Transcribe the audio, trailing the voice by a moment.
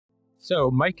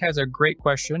So Mike has a great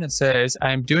question. It says,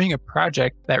 I'm doing a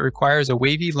project that requires a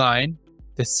wavy line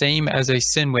the same as a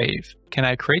syn wave. Can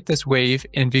I create this wave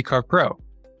in VCarve Pro?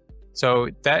 So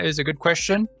that is a good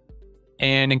question.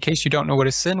 And in case you don't know what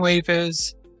a syn wave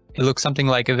is, it looks something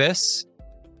like this.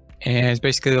 And it's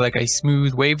basically like a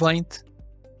smooth wavelength.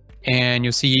 And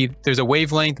you'll see there's a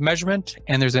wavelength measurement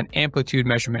and there's an amplitude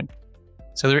measurement.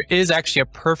 So there is actually a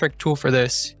perfect tool for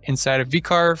this inside of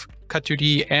VCarve,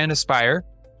 Cut2D, and Aspire.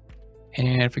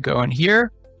 And if we go in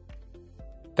here,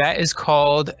 that is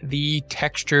called the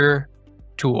texture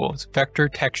tool. It's vector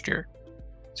texture.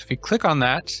 So if you click on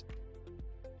that,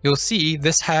 you'll see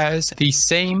this has the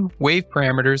same wave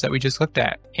parameters that we just looked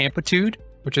at. Amplitude,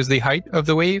 which is the height of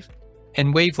the wave,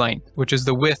 and wavelength, which is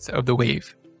the width of the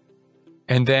wave.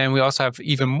 And then we also have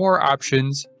even more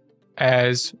options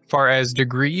as far as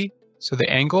degree. So the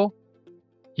angle,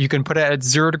 you can put it at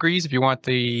 0 degrees if you want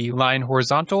the line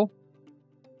horizontal.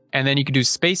 And then you can do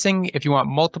spacing if you want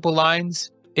multiple lines.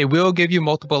 It will give you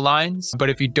multiple lines, but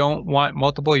if you don't want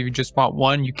multiple, you just want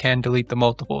one, you can delete the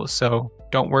multiples. So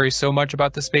don't worry so much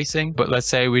about the spacing. But let's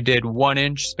say we did 1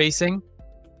 inch spacing.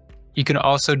 You can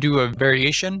also do a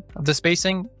variation of the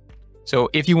spacing. So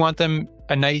if you want them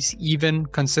a nice, even,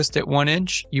 consistent 1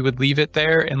 inch, you would leave it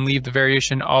there and leave the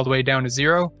variation all the way down to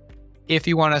 0. If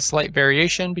you want a slight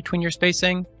variation between your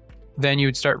spacing, then you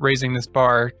would start raising this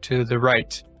bar to the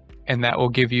right. And that will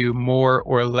give you more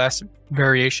or less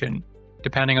variation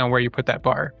depending on where you put that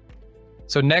bar.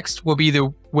 So next will be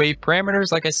the wave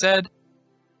parameters. Like I said,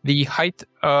 the height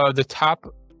of the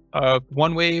top of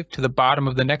one wave to the bottom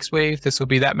of the next wave, this will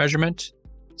be that measurement.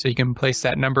 So you can place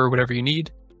that number, whatever you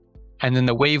need. And then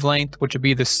the wavelength, which would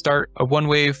be the start of one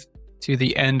wave to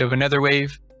the end of another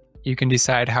wave. You can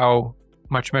decide how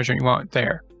much measurement you want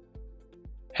there.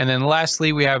 And then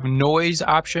lastly, we have noise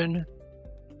option.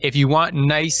 If you want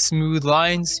nice smooth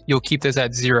lines, you'll keep this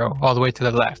at 0 all the way to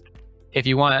the left. If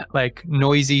you want like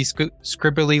noisy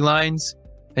scribbly lines,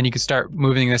 then you can start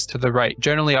moving this to the right.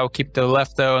 Generally, I'll keep to the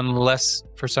left though, unless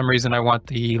for some reason I want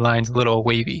the lines a little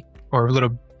wavy or a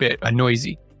little bit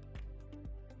noisy.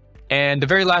 And the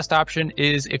very last option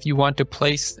is if you want to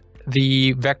place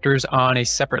the vectors on a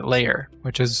separate layer,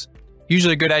 which is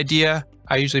usually a good idea.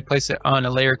 I usually place it on a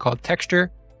layer called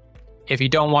texture. If you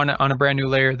don't want it on a brand new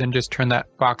layer, then just turn that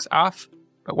box off.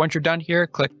 But once you're done here,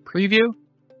 click preview.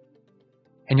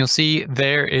 And you'll see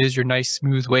there is your nice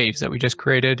smooth waves that we just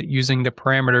created using the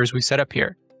parameters we set up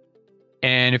here.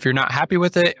 And if you're not happy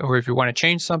with it, or if you want to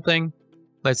change something,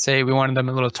 let's say we wanted them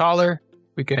a little taller,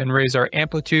 we can raise our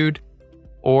amplitude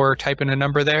or type in a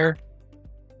number there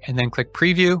and then click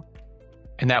preview.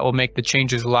 And that will make the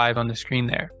changes live on the screen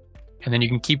there. And then you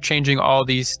can keep changing all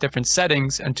these different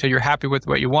settings until you're happy with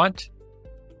what you want.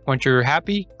 Once you're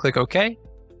happy, click OK.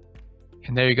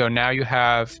 And there you go. Now you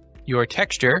have your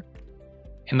texture.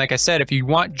 And like I said, if you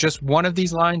want just one of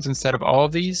these lines instead of all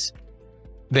of these,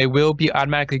 they will be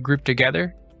automatically grouped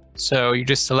together. So you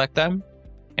just select them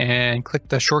and click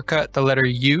the shortcut, the letter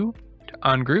U, to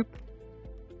ungroup.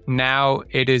 Now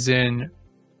it is in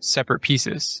separate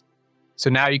pieces. So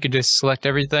now you can just select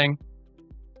everything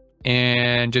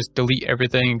and just delete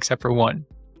everything except for one.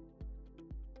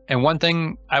 And one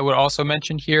thing I would also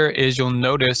mention here is you'll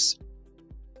notice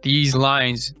these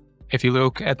lines, if you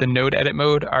look at the node edit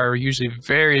mode, are usually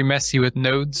very messy with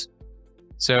nodes.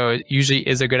 So it usually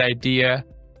is a good idea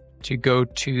to go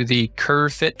to the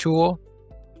curve fit tool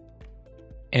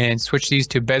and switch these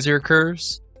to Bezier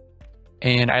curves.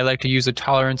 And I like to use a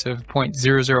tolerance of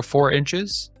 0.004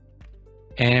 inches.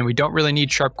 And we don't really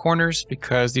need sharp corners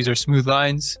because these are smooth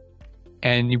lines.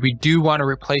 And we do want to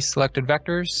replace selected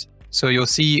vectors. So you'll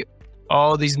see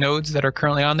all these nodes that are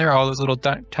currently on there, all those little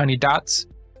tiny dots.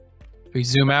 If we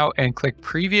zoom out and click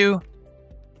preview,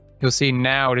 you'll see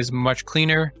now it is much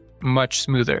cleaner, much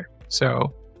smoother.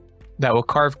 So that will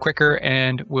carve quicker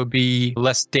and will be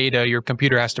less data your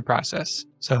computer has to process.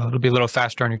 So it'll be a little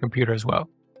faster on your computer as well.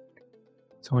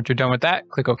 So once you're done with that,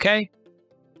 click OK.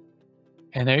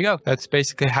 And there you go. That's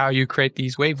basically how you create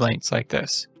these wavelengths like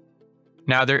this.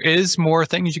 Now there is more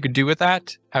things you could do with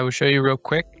that. I will show you real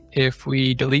quick. If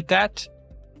we delete that,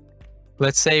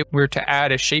 let's say we're to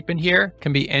add a shape in here, it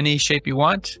can be any shape you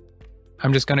want.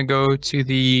 I'm just going to go to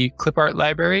the clip art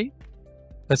library.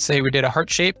 Let's say we did a heart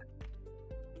shape.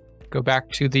 Go back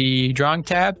to the drawing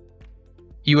tab.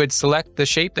 You would select the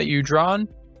shape that you've drawn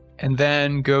and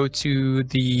then go to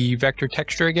the vector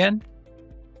texture again.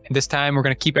 And this time we're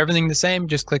going to keep everything the same.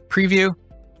 Just click preview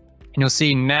and you'll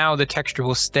see now the texture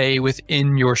will stay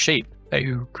within your shape that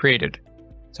you created.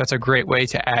 So that's a great way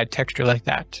to add texture like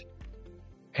that.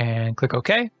 And click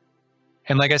OK.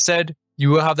 And like I said, You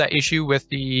will have that issue with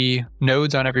the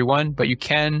nodes on every one, but you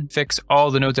can fix all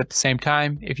the nodes at the same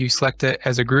time if you select it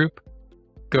as a group.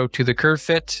 Go to the curve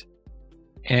fit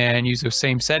and use those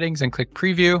same settings and click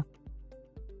preview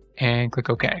and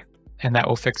click OK. And that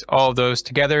will fix all of those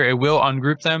together. It will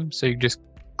ungroup them, so you just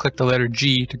click the letter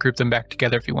G to group them back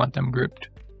together if you want them grouped.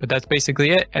 But that's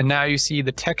basically it. And now you see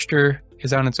the texture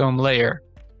is on its own layer,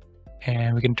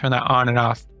 and we can turn that on and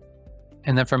off.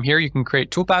 And then from here, you can create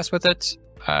toolpaths with it.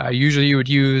 Usually you would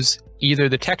use either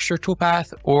the texture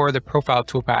toolpath or the profile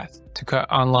toolpath to cut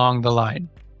along the line.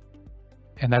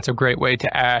 And that's a great way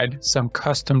to add some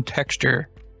custom texture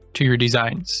to your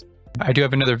designs. I do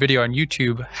have another video on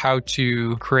YouTube how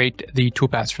to create the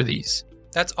toolpaths for these.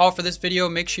 That's all for this video.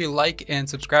 Make sure you like and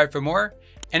subscribe for more.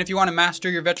 And if you want to master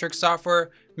your Vectric software,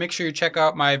 make sure you check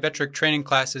out my Vectric training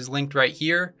classes linked right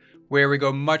here, where we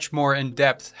go much more in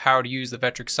depth how to use the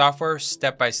Vectric software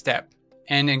step by step.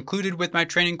 And included with my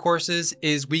training courses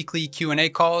is weekly Q&A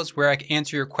calls where I can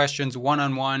answer your questions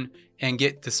one-on-one and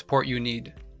get the support you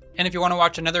need. And if you want to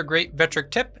watch another great Vectric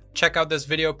tip, check out this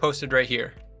video posted right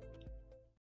here.